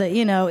show that,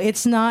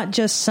 it's not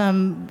just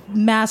some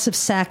massive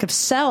sack of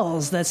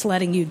cells that's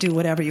letting you do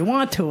whatever you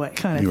want to it,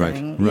 kind of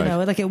thing.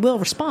 Right. Like it will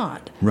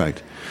respond.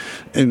 Right.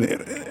 And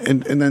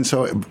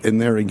then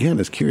there again,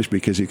 it's curious,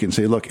 because you can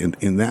say, look,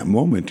 in that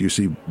moment, you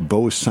see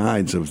both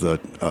sides of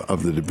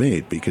the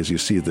debate, because you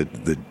see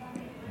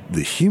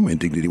the human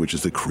dignity, which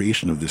is the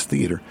creation of this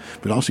theater,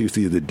 but also you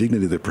see the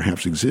dignity that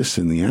perhaps exists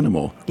in the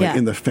animal,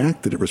 in the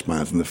fact that it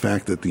responds, and the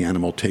fact that the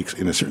animal takes,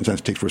 in a certain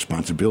sense, takes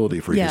responsibility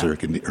for his or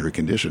her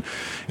condition.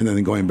 And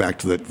then going back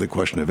to the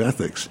question of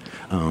ethics,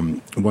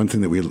 one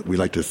thing that we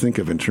like to think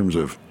of in terms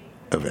of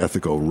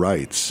ethical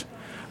rights,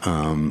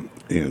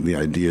 the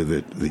idea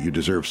that you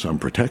deserve some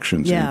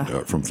protections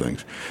from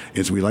things,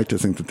 is we like to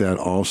think that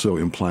also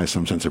implies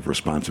some sense of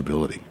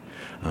responsibility.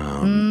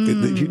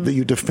 That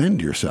you defend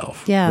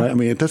yourself. Yeah. Right? I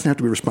mean, it doesn't have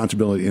to be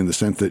responsibility in the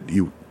sense that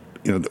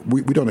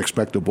we don't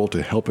expect a bull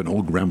to help an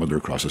old grandmother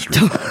across the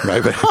street,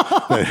 right?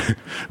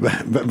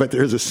 But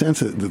there's a sense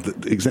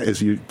that,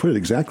 as you put it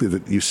exactly,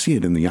 that you see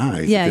it in the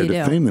eyes. Yeah, they you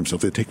defend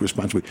themselves. They take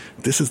responsibility.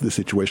 This is the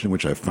situation in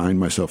which I find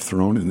myself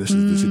thrown, and this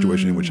is the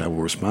situation in which I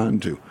will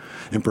respond to.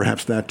 And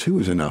perhaps that too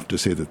is enough to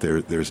say that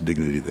there's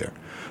dignity there.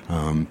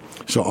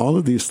 So all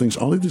of these things,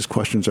 all of these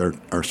questions are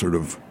sort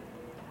of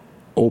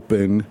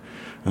open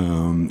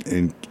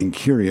and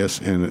curious,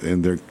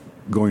 and they're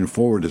going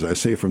forward, as I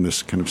say, from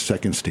this kind of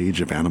second stage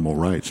of animal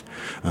rights,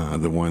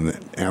 the one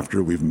that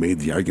after we've made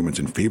the arguments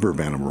in favor of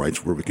animal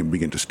rights, where we can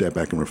begin to step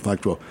back and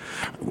reflect, well,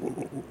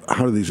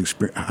 how do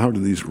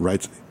these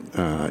rights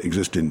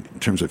exist in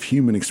terms of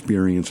human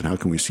experience, and how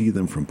can we see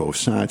them from both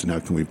sides, and how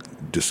can we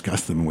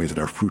discuss them in ways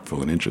that are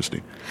fruitful and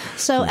interesting?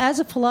 So as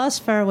a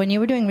philosopher, when you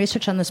were doing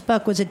research on this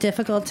book, was it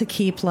difficult to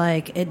keep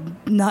it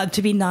not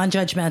to be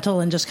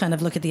non-judgmental and just kind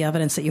of look at the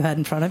evidence that you had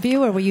in front of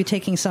you, or were you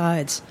taking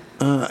sides?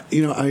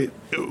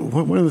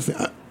 One of the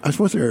things, I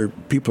suppose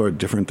people are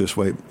different this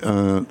way.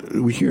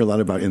 We hear a lot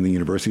about in the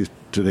universities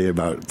today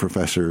about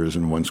professors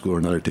in one school or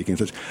another taking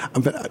such,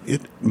 but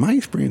my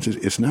experience is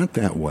it's not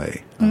that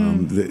way.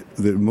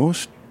 The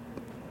most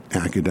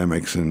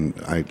academics, and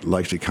I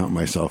like to count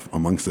myself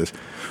amongst this,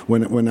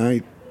 when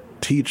I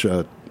teach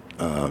a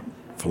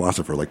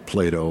philosopher like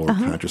Plato or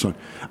Kant or so on,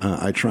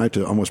 I try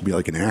to almost be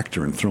like an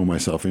actor and throw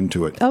myself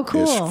into it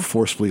as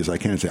forcefully as I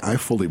can and say, I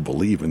fully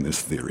believe in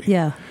this theory.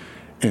 Yeah.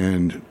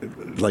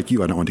 And like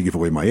you, I don't want to give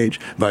away my age,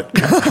 but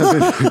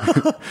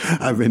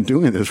I've been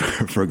doing this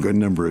for a good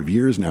number of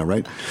years now,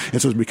 right?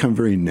 And so it's become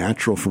very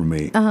natural for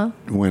me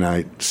when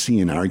I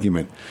see an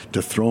argument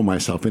to throw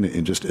myself in it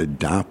and just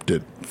adopt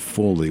it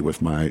fully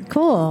with my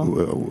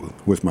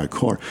with my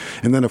core.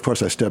 And then, of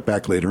course, I step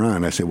back later on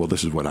and I say, well,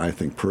 this is what I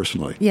think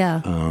personally.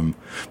 Yeah.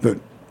 But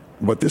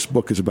what this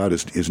book is about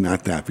is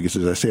not that, because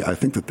as I say, I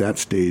think that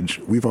stage,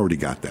 we've already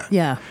got that.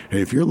 Yeah. And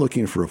if you're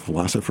looking for a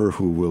philosopher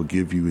who will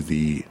give you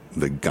the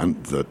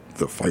gun, the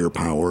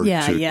firepower to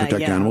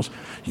protect animals,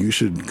 you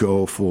should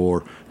go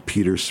for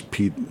Peter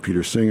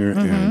Singer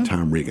and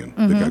Tom Regan.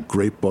 They've got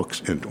great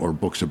books or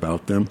books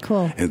about them.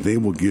 Cool. And they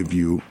will give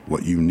you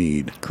what you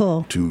need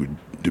to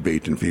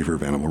debate in favor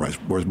of animal rights.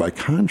 Whereas by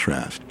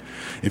contrast,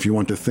 if you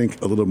want to think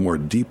a little more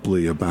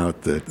deeply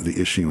about the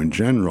issue in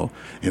general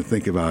and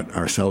think about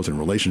ourselves in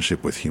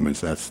relationship with humans,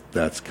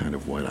 that's kind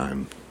of what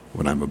I'm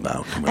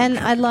about. And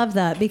I love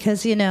that,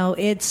 because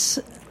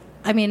obviously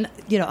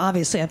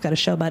I've got a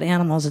show about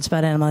animals. It's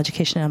about animal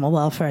education, animal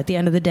welfare. At the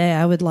end of the day,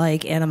 I would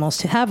like animals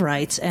to have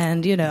rights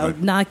and,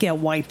 not get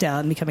wiped out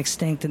and become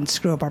extinct and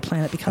screw up our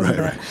planet because of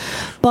it.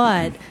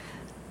 But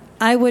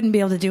I wouldn't be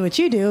able to do what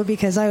you do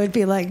because I would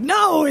be like,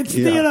 no, it's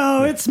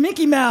it's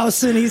Mickey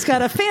Mouse and he's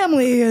got a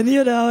family, and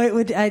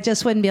I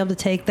just wouldn't be able to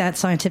take that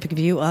scientific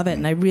view of it.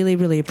 And I really,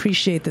 really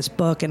appreciate this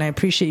book, and I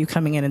appreciate you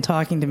coming in and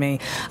talking to me.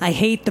 I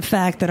hate the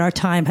fact that our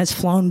time has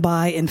flown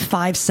by in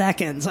 5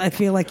 seconds. I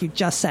feel like you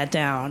just sat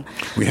down.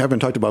 We haven't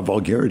talked about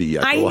vulgarity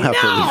yet. I know.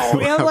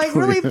 I'm like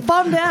really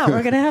bummed out.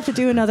 We're going to have to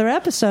do another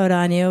episode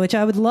on you, which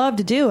I would love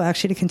to do,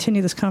 actually, to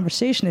continue this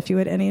conversation if you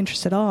had any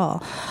interest at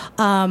all.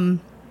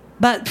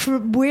 But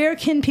where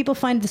can people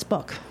find this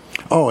book?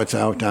 Oh, it's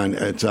out.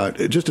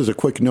 Just as a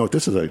quick note,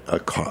 this is a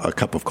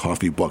cup of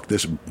coffee book.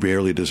 This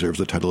barely deserves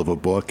the title of a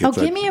book.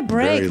 Give me a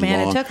break,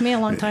 man. It took me a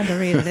long time to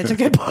read it. It's a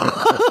good book.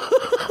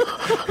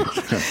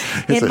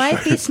 It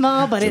might be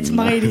small, but it's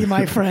mighty,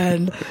 my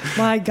friend.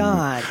 My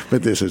God.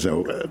 But this is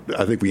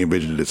I think we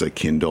envisioned it as a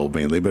Kindle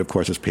mainly, but of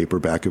course it's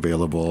paperback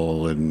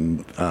available,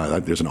 and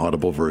there's an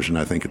Audible version.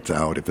 I think it's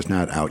out. If it's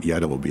not out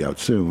yet, it will be out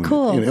soon.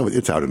 Cool.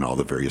 It's out in all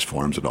the various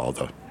forms and all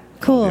the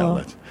Cool.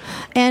 outlets.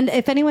 And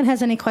if anyone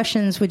has any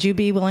questions, would you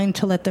be willing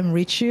to let them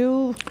reach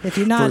you? If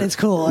you're not, it's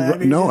cool.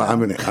 I'm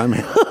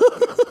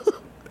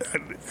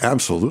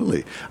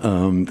absolutely.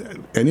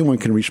 Anyone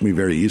can reach me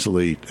very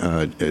easily.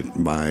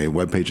 My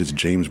webpage is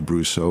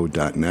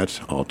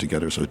jamesbrousseau.net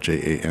altogether, so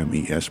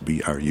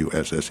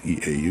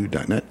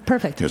JAMESBRUSSEAU.net.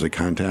 Perfect. There's a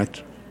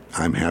contact.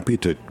 I'm happy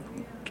to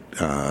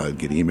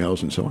get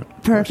emails and so on.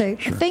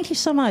 Perfect. Sure. Thank you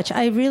so much.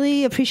 I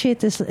really appreciate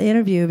this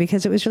interview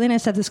because it was really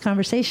nice to have this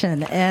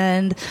conversation.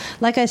 And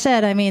like I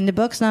said, I mean, the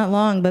book's not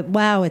long, but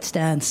wow, it's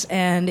dense.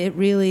 And it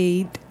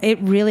really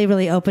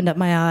opened up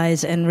my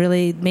eyes and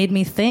really made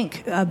me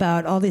think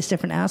about all these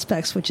different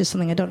aspects, which is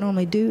something I don't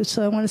normally do.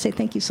 So I want to say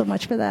thank you so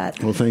much for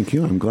that. Well, thank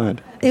you. I'm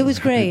glad. It was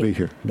great. To be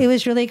here. It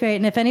was really great.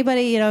 And if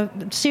anybody,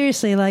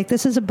 seriously,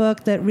 this is a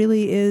book that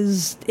really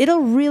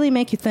it'll really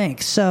make you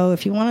think. So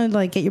if you want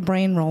to get your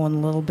brain rolling a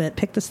little bit,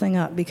 pick this thing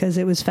up because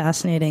it was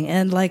fascinating.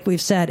 And like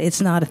we've said,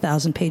 it's not a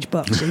 1,000-page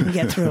book, so you can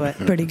get through it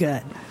pretty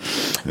good.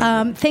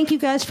 Thank you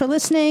guys for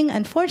listening.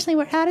 Unfortunately,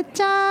 we're out of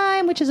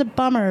time, which is a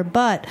bummer,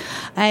 but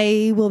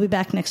I will be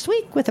back next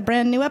week with a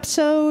brand new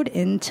episode.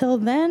 Until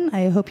then,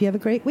 I hope you have a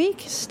great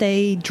week.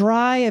 Stay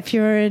dry if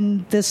you're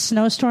in this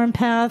snowstorm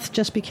path.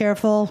 Just be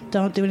careful.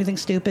 Don't do anything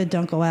stupid.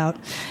 Don't go out.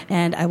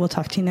 And I will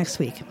talk to you next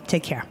week.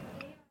 Take care.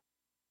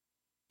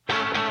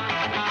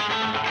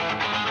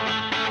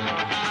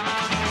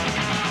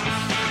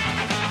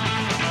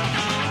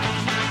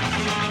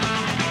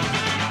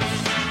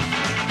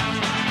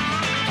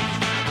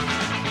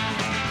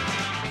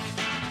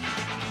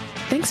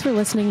 Thanks for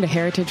listening to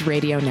Heritage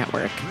Radio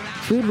Network,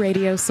 food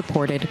radio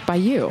supported by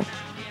you.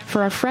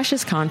 For our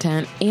freshest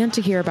content and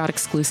to hear about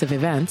exclusive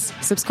events,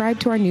 subscribe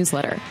to our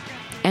newsletter.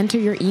 Enter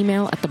your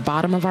email at the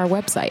bottom of our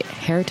website,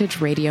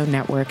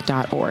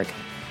 heritageradionetwork.org.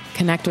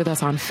 Connect with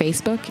us on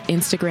Facebook,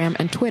 Instagram,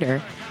 and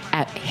Twitter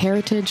at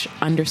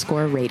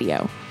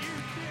heritage_radio.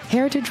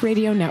 Heritage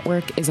Radio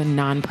Network is a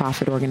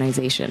nonprofit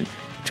organization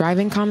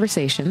driving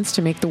conversations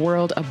to make the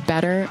world a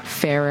better,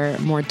 fairer,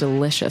 more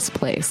delicious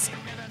place.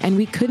 And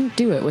we couldn't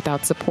do it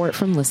without support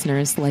from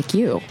listeners like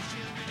you.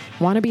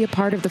 Want to be a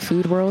part of the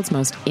food world's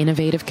most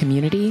innovative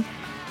community?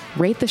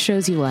 Rate the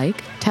shows you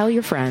like, tell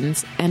your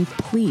friends, and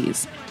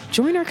please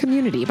join our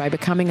community by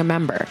becoming a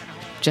member.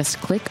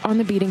 Just click on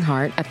the beating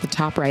heart at the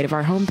top right of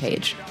our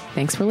homepage.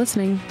 Thanks for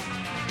listening.